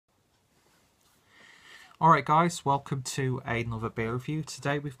Alright guys, welcome to another beer review.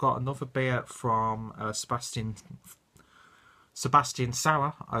 Today we've got another beer from Sebastian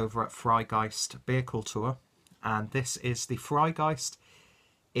Sauer over at Freigeist Bierkultur, and this is the Freigeist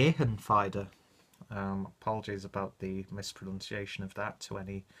Ehrenfelder. Apologies about the mispronunciation of that to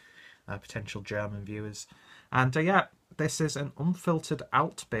any potential German viewers. And yeah, this is an unfiltered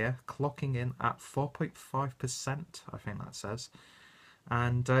alt beer clocking in at 4.5%, I think that says.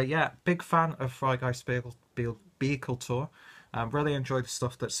 And yeah, big fan of Freigeist Bierkultur. Really enjoy the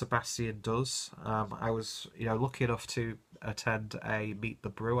stuff that Sebastian does. I was, lucky enough to attend a Meet the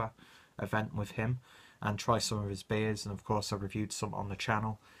Brewer event with him and try some of his beers, and of course I reviewed some on the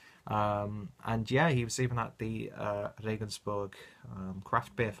channel. And yeah, he was even at the Regensburg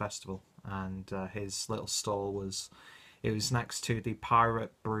Craft Beer Festival, and his little stall was next to the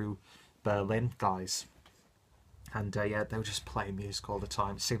Pirate Brew Berlin guys. And yeah, they were just playing music all the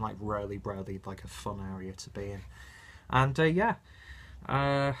time. It seemed like really like a fun area to be in. And yeah,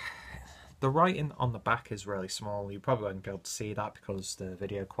 the writing on the back is really small. You probably won't be able to see that because the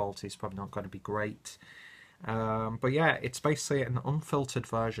video quality is probably not going to be great. But yeah, it's basically an unfiltered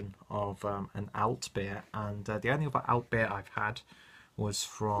version of an alt beer. And the only other alt beer I've had was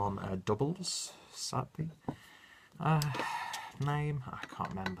from Doubles, sadly. Name? I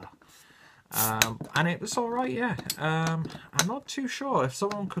can't remember. And it was alright, yeah. I'm not too sure. If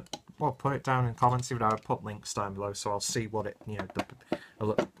someone could, well, put it down in comments, even though I'll put links down below, so I'll see what it, a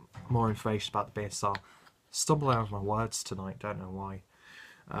little more information about the beer style. Stumbling over my words tonight, don't know why.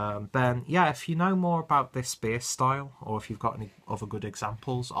 Then, yeah, if you know more about this beer style, or if you've got any other good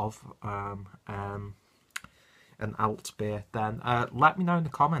examples of an alt beer, then let me know in the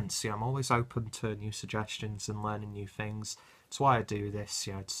comments. I'm always open to new suggestions and learning new things. That's why I do this.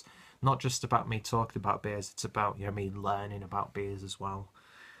 It's not just about me talking about beers, it's about me learning about beers as well.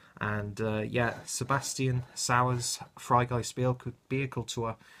 And yeah, Sebastian Sauer's Freigeist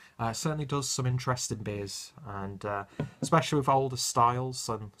Bierkultur certainly does some interesting beers, and especially with older styles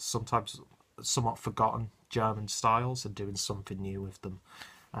and sometimes somewhat forgotten German styles, and doing something new with them.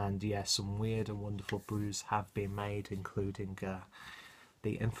 And yeah, some weird and wonderful brews have been made, including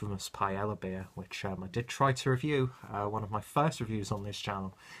the infamous Paella beer, which I did try to review, one of my first reviews on this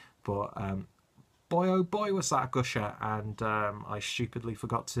channel. But boy oh boy was that a gusher, and I stupidly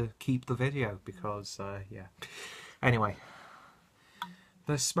forgot to keep the video because, yeah. Anyway,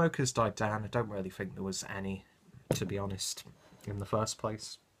 the smoke has died down. I don't really think there was any, to be honest, in the first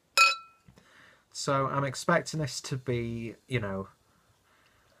place. So I'm expecting this to be,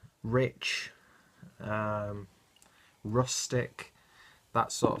 rich, rustic,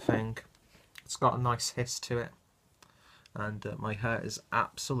 that sort of thing. It's got a nice hiss to it. And my hair is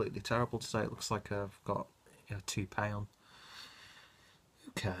absolutely terrible today. It looks like I've got a toupee on.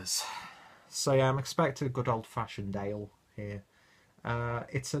 Who cares? So yeah, I'm expecting a good old-fashioned ale here.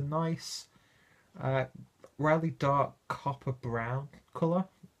 It's a nice, really dark copper brown colour.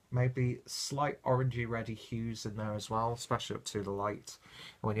 Maybe slight orangey reddy hues in there as well, especially up to the light.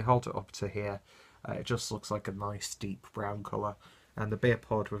 And when you hold it up to here, it just looks like a nice deep brown colour. And the beer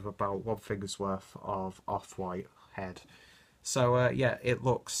poured with about 1 finger's worth of off-white head. So yeah, it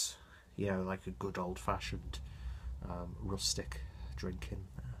looks like a good old-fashioned rustic drinking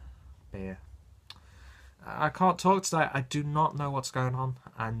beer. I can't talk today. I do not know what's going on,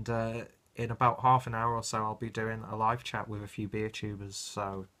 and in about half an hour or so I'll be doing a live chat with a few beer tubers,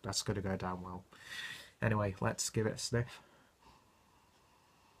 so that's going to go down well. Anyway, let's give it a sniff.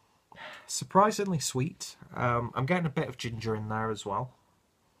 Surprisingly sweet. I'm getting a bit of ginger in there as well.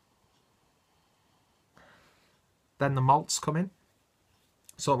 Then the malts come in,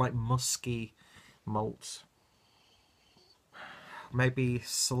 sort of like musky malts. Maybe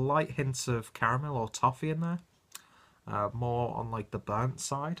slight hints of caramel or toffee in there. More on like the burnt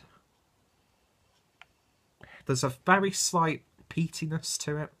side. There's a very slight peatiness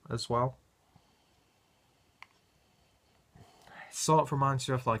to it as well. It sort of reminds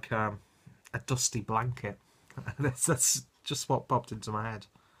you of like a dusty blanket. That's just what popped into my head.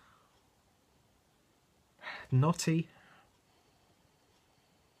 Nutty.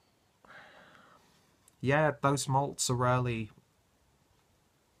 Yeah, those malts are really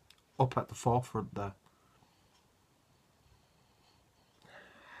up at the forefront there.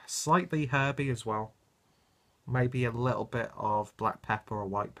 Slightly herby as well. Maybe a little bit of black pepper or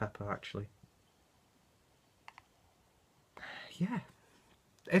white pepper, actually. Yeah.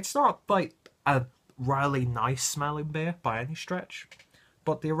 It's not like a really nice smelling beer by any stretch,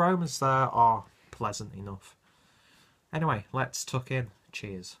 but the aromas there are pleasant enough. Anyway, let's tuck in.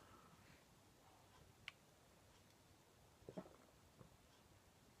 Cheers.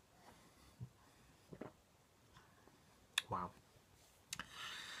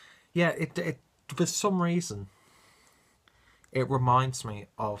 Yeah, it for some reason it reminds me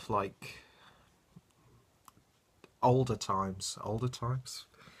of like older times,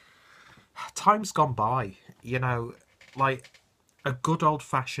 times gone by. You know, like a good old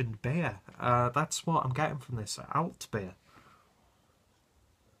fashioned beer. That's what I'm getting from this alt beer.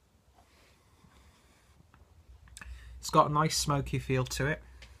 It's got a nice smoky feel to it.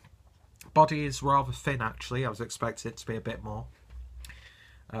 Body is rather thin actually. I was expecting it to be a bit more.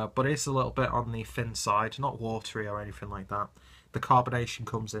 But it's a little bit on the thin side, not watery or anything like that. The carbonation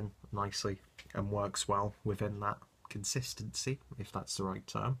comes in nicely and works well within that consistency, if that's the right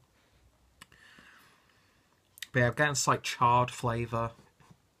term. But yeah, I'm getting slight charred flavour,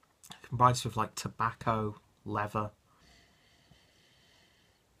 combines with like tobacco, leather.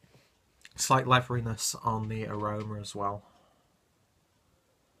 Slight leatheriness on the aroma as well.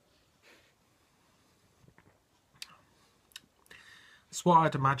 It's what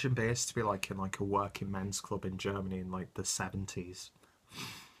I'd imagine beers to be like in like a working men's club in Germany in like the 70s.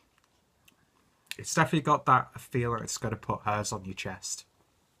 It's definitely got that feeling it's going to put hairs on your chest.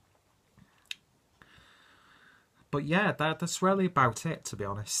 But yeah, that's really about it, to be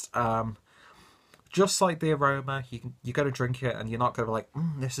honest. Just like the aroma, you got to drink it and you're not going to be like,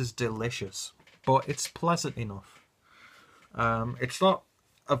 this is delicious. But it's pleasant enough. It's not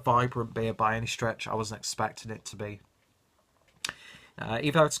a vibrant beer by any stretch. I wasn't expecting it to be.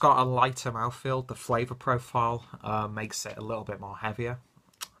 Even though it's got a lighter mouthfeel, the flavour profile makes it a little bit more heavier.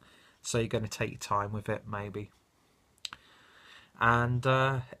 So you're going to take your time with it, maybe. And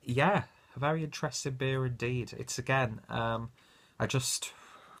yeah, a very interesting beer indeed. It's again, I just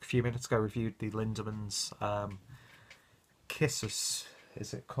a few minutes ago reviewed the Lindeman's Kissus,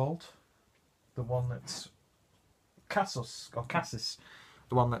 is it called? The one that's Cassus, or Cassis.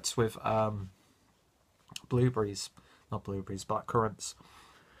 The one that's with blueberries. Not blueberries, black currants.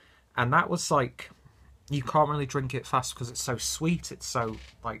 And that was like, you can't really drink it fast because it's so sweet, it's so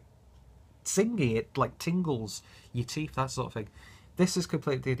like zingy, it like tingles your teeth, that sort of thing. This is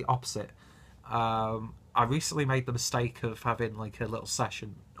completely the opposite. I recently made the mistake of having like a little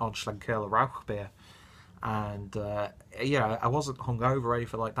session on Schlenkerla Rauch beer, and yeah, I wasn't hungover or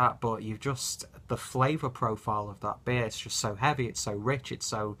anything like that, but the flavour profile of that beer, it's just so heavy, it's so rich, it's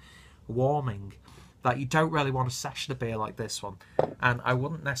so warming, that you don't really want to session a beer like this one. And I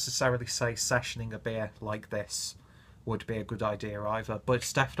wouldn't necessarily say sessioning a beer like this would be a good idea either, but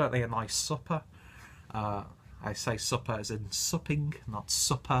it's definitely a nice supper. I say supper as in supping, not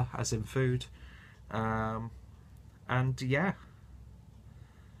supper as in food. And yeah,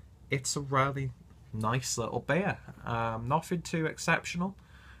 it's a really nice little beer. Nothing too exceptional.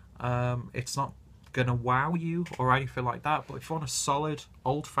 It's not going to wow you or anything like that, but if you want a solid,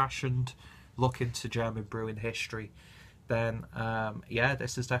 old-fashioned look into German brewing history, then yeah,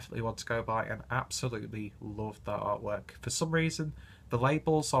 this is definitely one to go by, and absolutely love that artwork. For some reason, the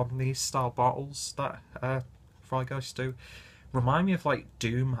labels on these style bottles that Freigeist do remind me of like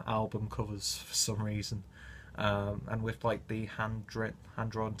Doom album covers for some reason, and with like the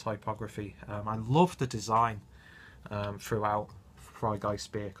hand-drawn typography. I love the design throughout Freigeist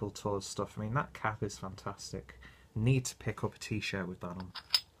Bierkultur stuff. I mean, that cap is fantastic. Need to pick up a t-shirt with that on.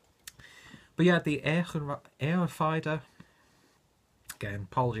 But yeah, the Ehrenfelder, again,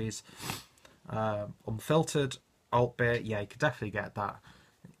 apologies, unfiltered alt beer, yeah, you could definitely get that.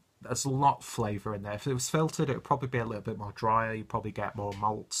 There's a lot of flavour in there. If it was filtered, it would probably be a little bit more drier, you'd probably get more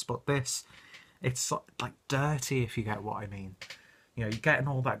malts, but this, it's like dirty, if you get what I mean. You know, you're getting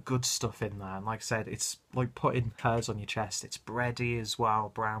all that good stuff in there, and like I said, it's like putting hairs on your chest. It's bready as well,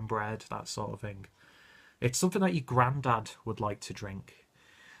 brown bread, that sort of thing. It's something that your granddad would like to drink.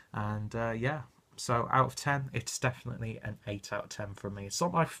 And yeah, so out of 10, it's definitely an 8 out of 10 from me. It's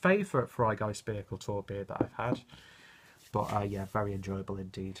not my favourite Freigeist Bierkultur beer that I've had, but yeah, very enjoyable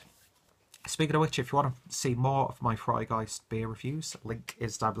indeed. Speaking of which, if you want to see more of my Freigeist beer reviews, link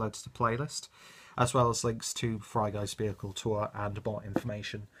is down below to the playlist, as well as links to Freigeist Bierkultur and more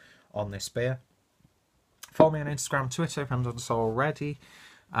information on this beer. Follow me on Instagram, Twitter if you haven't done so already.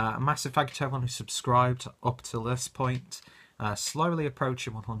 A massive thank you to everyone who subscribed up to this point. Slowly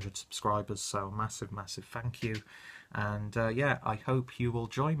approaching 100 subscribers, so massive thank you. And yeah, I hope you will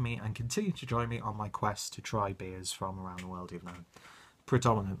join me and continue to join me on my quest to try beers from around the world, even though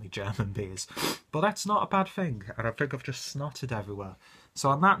predominantly German beers. But that's not a bad thing, and I think I've just snotted everywhere. So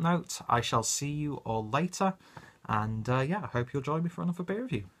on that note, I shall see you all later, and yeah, I hope you'll join me for another beer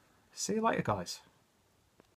review. See you later, guys.